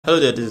Hello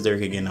there, this is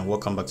Derek again and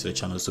welcome back to the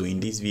channel. So in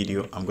this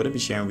video I'm going to be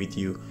sharing with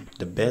you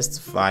the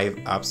best 5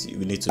 apps you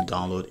need to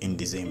download in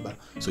December.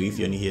 So if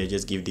you're new here,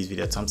 just give this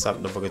video a thumbs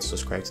up, don't forget to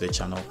subscribe to the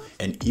channel,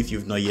 and if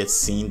you've not yet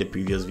seen the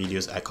previous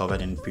videos I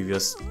covered in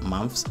previous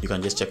months, you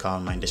can just check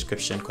out my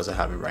description because I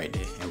have it right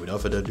there. And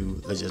without further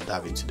ado, let's just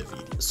dive into the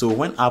video. So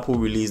when Apple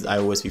released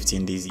iOS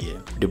 15 this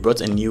year, they brought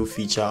a new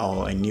feature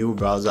or a new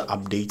browser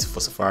update for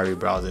Safari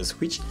browsers,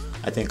 which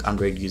I think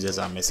Android users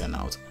are missing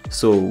out.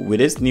 So with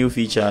this new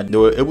feature, they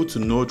were able to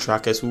know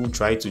trackers who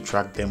try to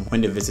track them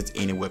when they visit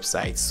any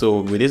website.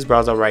 So with this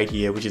browser right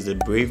here, which is the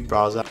Brave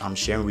browser I'm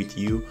sharing with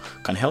you,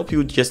 can help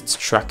you just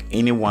track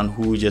anyone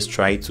who just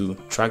try to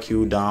track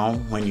you down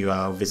when you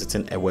are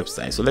visiting a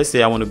website. So let's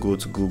say I want to go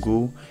to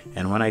Google,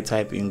 and when I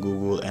type in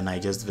Google and I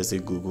just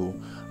visit Google,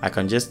 I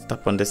can just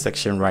tap on this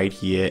section right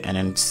here and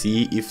then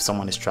see if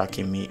someone is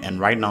tracking me. And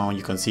right now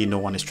you can see no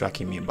one is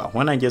tracking me, but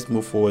when I just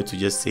move forward to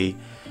just say,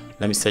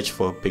 let me search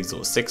for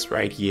Pixel 6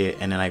 right here,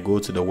 and then I go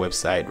to the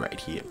website right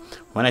here.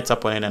 When I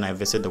tap on it and I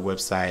visit the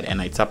website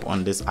and I tap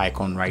on this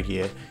icon right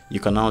here, you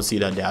can now see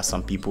that there are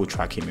some people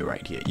tracking me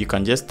right here. You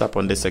can just tap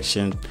on this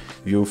section,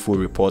 view full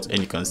report, and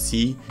you can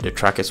see the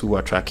trackers who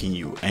are tracking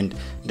you. And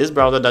this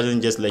browser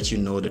doesn't just let you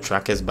know the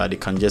trackers, but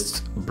it can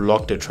just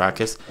block the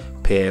trackers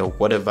per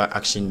whatever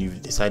action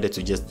you've decided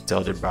to just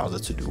tell the browser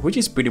to do, which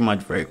is pretty much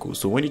very cool.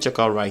 So when you check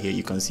out right here,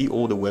 you can see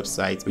all the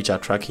websites which are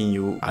tracking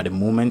you at the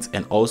moment,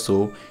 and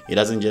also it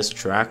doesn't just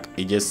track,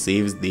 it just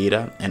saves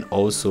data, and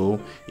also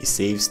it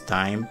saves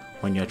time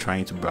when you're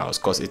trying to browse,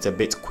 because it's a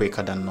bit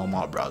quicker than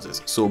normal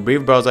browsers. So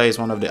Brave browser is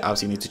one of the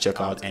apps you need to check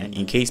out, and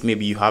in case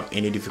maybe you have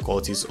any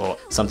difficulties or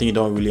something you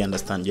don't really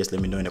understand, just let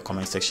me know in the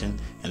comment section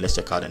and let's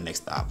check out the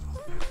next app.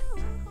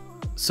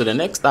 So the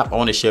next app I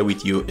want to share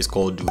with you is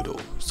called Doodle.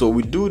 So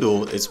with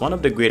Doodle, it's one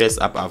of the greatest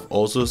app I've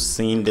also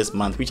seen this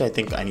month, which I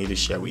think I need to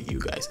share with you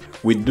guys.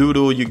 With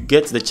Doodle, you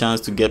get the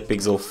chance to get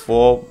Pixel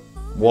 4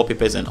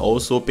 wallpapers and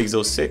also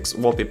Pixel 6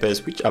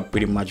 wallpapers, which are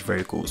pretty much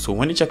very cool. So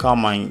when you check out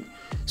my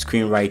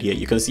screen right here,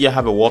 you can see I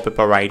have a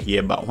wallpaper right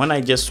here, but when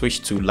I just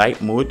switch to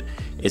light mode,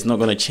 it's not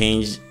going to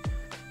change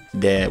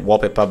the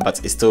wallpaper,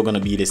 but it's still going to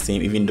be the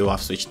same even though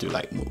I've switched to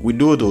light mode. With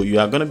Doodle, you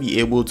are going to be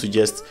able to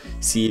just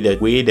see the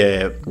way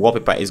the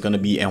wallpaper is going to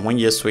be, and when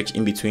you switch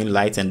in between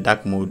light and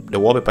dark mode, the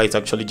wallpaper is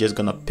actually just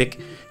going to pick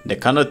the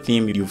kind of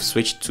theme you've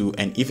switched to,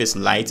 and if it's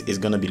light, it's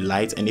going to be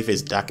light, and if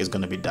it's dark, it's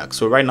going to be dark.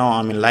 So right now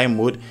I'm in light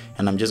mode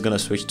and I'm just going to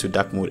switch to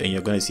dark mode, and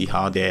you're going to see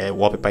how the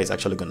wallpaper is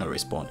actually going to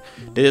respond.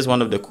 This is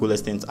one of the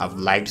coolest things I've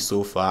liked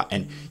so far,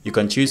 and you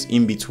can choose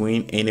in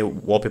between any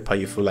wallpaper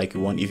you feel like you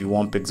want. If you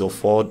want Pixel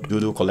 4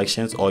 Doodle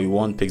collections, or you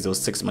want Pixel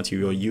 6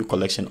 Material U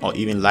collection, or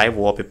even live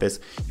wallpapers,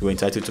 you're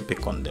entitled to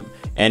pick on them.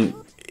 And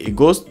it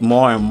goes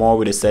more and more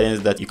with the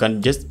settings that you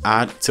can just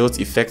add tilt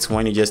effects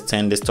when you just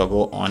turn this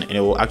toggle on, and it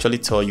will actually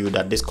tell you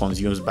that this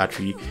consumes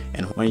battery.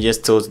 And when you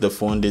just tilt the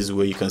phone this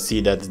way, you can see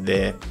that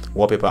the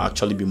wallpaper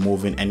actually be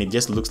moving, and it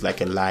just looks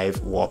like a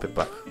live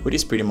wallpaper, which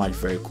is pretty much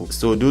very cool.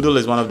 So Doodle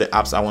is one of the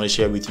apps I want to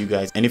share with you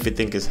guys, and if you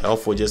think it's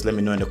helpful, just let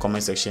me know in the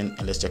comment section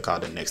and let's check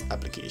out the next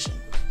application.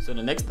 So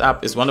the next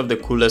app is one of the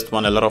coolest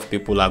one a lot of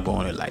people are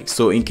going to like.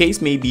 So in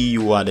case maybe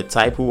you are the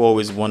type who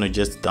always want to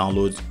just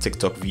download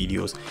TikTok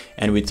videos,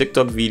 and with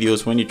TikTok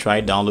videos, when you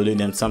try downloading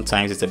them,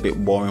 sometimes it's a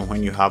bit boring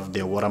when you have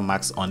the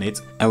watermarks on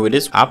it. And with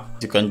this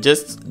app, you can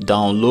just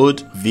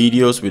download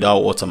videos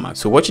without watermarks.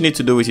 So what you need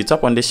to do is you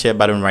tap on this share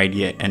button right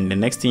here, and the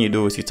next thing you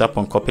do is you tap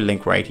on copy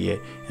link right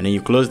here, and then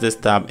you close this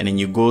tab, and then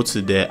you go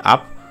to the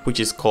app which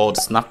is called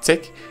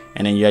Snaptik,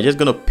 and then you are just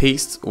going to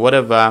paste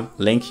whatever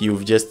link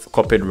you've just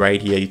copied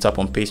right here. You tap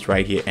on paste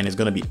right here, and it's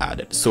going to be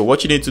added. So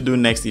what you need to do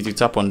next is you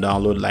tap on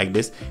download like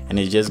this, and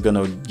it's just going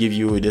to give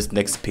you this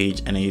next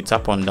page, and then you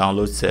tap on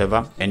download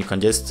server, and you can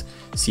just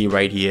see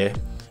right here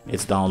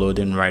it's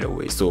downloading right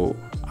away. So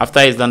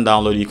after it's done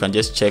download, you can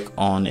just check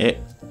on it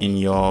in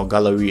your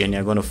gallery, and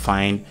you're going to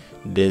find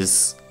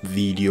this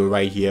video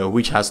right here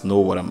which has no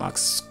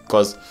watermarks,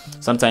 because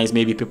sometimes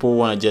maybe people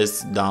want to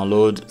just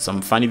download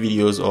some funny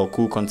videos or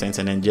cool content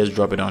and then just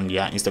drop it on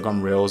their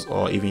Instagram reels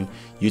or even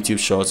YouTube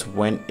shorts.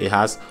 When it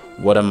has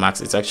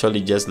watermarks, it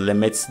actually just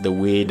limits the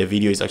way the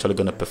video is actually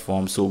going to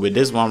perform. So with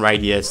this one right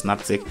here,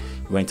 Snaptik,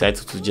 you're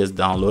entitled to just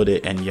download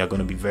it, and you're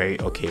going to be very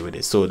okay with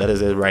it. So that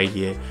is it right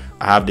here.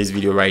 I have this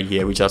video right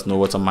here which has no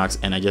watermarks,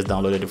 and I just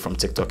downloaded it from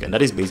TikTok, and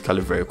that is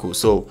basically very cool.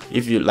 So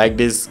if you like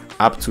this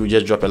app too,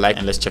 just drop a like,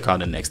 and let's check out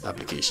the next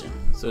application.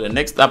 So the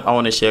next app I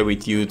want to share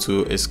with you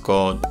too is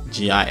called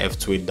GIF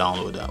Tweet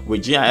Downloader.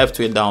 With GIF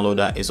Tweet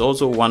Downloader, is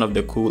also one of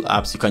the cool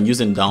apps you can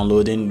use in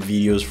downloading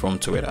videos from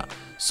Twitter.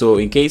 So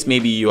in case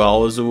maybe you are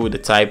also the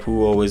type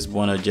who always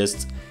want to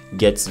just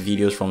get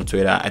videos from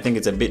Twitter, I think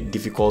it's a bit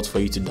difficult for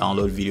you to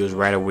download videos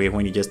right away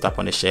when you just tap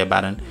on the share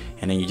button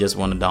and then you just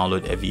want to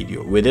download a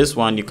video. With this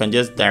one, you can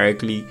just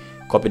directly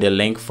copy the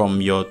link from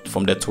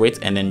the tweet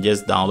and then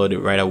just download it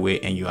right away,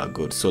 and you are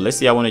good. So let's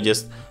say I want to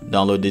just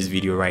download this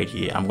video right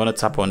here. I'm going to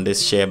tap on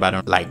this share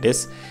button like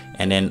this,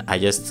 and then I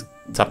just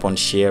tap on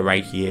share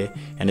right here,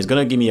 and it's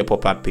gonna give me a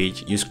pop-up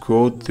page. You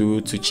scroll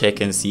through to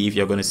check and see if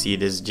you're gonna see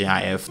this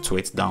GIF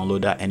Twit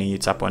downloader, and then you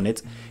tap on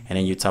it, and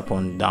then you tap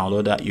on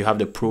downloader. You have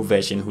the pro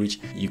version, which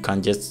you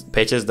can just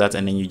purchase that,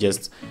 and then you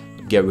just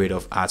get rid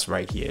of ads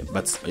right here,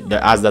 but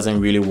the ads doesn't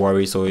really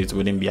worry, so it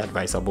wouldn't be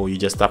advisable. You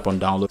just tap on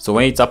download. So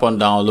when you tap on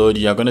download,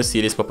 you're going to see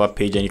this pop-up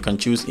page, and you can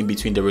choose in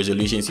between the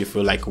resolutions you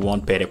feel like you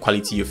want per the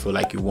quality you feel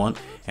like you want,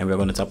 and we're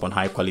going to tap on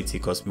high quality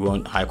because we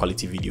want high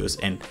quality videos.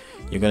 And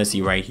you're going to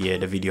see right here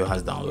the video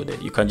has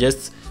downloaded. You can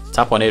just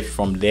tap on it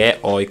from there,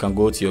 or you can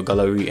go to your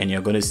gallery and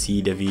you're going to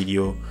see the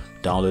video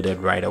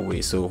downloaded right away.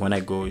 So when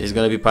I go, it's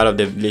going to be part of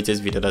the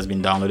latest video that's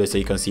been downloaded, so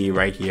you can see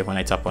right here. When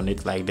I tap on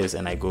it like this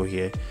and I go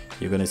here,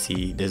 you're going to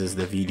see this is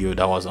the video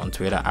that was on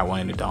Twitter I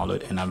wanted to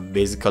download, and I've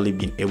basically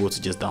been able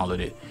to just download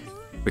it.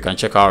 We can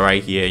check out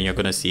right here, and you're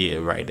going to see it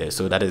right there.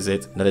 So that is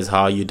it. That is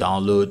how you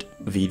download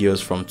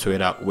videos from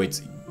Twitter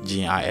with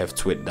GIF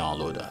Twit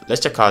downloader. Let's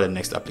check out the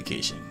next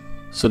application.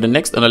 So the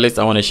next on the list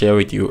I want to share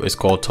with you is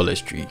called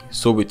Tree.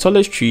 So with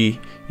Tree,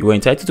 you are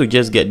entitled to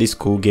just get this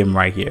cool game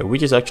right here,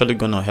 which is actually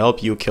going to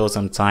help you kill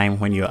some time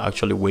when you're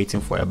actually waiting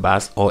for a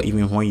bus, or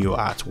even when you're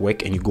at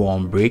work and you go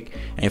on break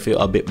and you feel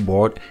a bit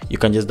bored. You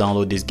can just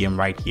download this game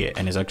right here,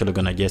 and it's actually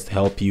going to just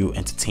help you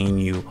entertain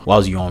you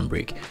whilst you're on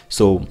break.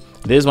 So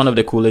this is one of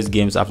the coolest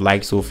games I've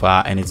liked so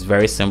far, and it's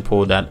very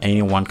simple that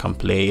anyone can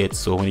play it.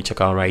 So when you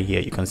check out right here,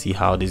 you can see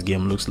how this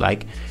game looks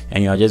like,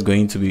 and you're just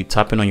going to be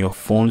tapping on your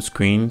phone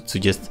screen to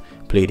just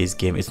play this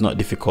game. It's not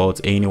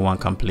difficult, anyone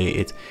can play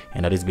it,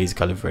 and that is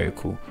basically very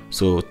cool.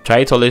 So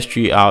try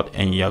Tree out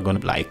and you're gonna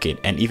like it.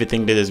 And if you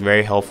think this is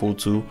very helpful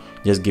too,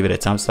 just give it a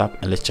thumbs up,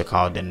 and let's check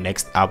out the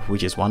next app,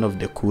 which is one of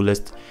the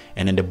coolest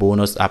and then the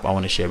bonus app I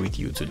want to share with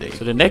you today.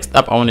 So the next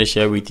app I want to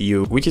share with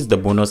you, which is the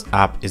bonus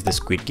app, is the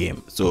Squid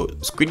Game. So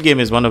Squid Game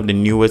is one of the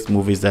newest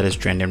movies that is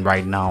trending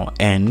right now,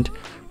 and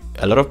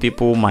a lot of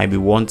people might be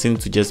wanting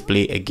to just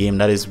play a game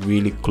that is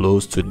really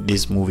close to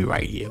this movie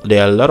right here.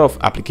 There are a lot of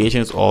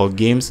applications or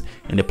games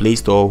in the Play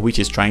Store which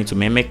is trying to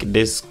mimic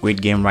this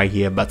Squid Game right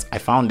here, but I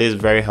found this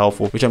very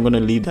helpful, which I'm going to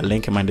leave the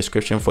link in my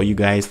description for you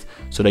guys,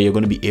 so that you're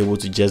going to be able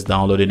to just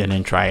download it and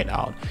then try it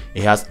out.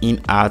 It has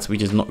in-ads,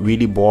 which is not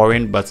really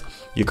boring, but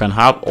you can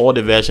have all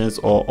the versions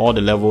or all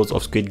the levels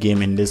of Squid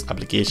Game in this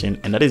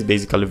application, and that is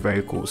basically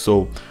very cool.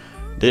 So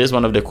this is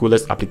one of the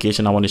coolest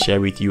applications I want to share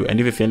with you, and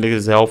if you think this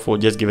is helpful,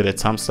 just give it a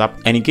thumbs up.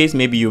 And in case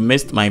maybe you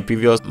missed my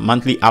previous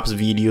monthly apps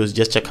videos,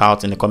 just check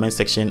out in the comment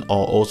section,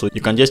 or also you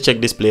can just check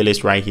this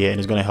playlist right here, and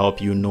it's going to help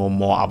you know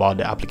more about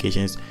the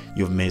applications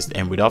you've missed.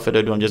 And without further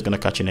ado, I'm just going to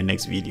catch you in the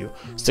next video.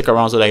 Stick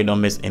around so that you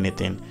don't miss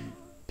anything.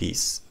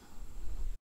 Peace.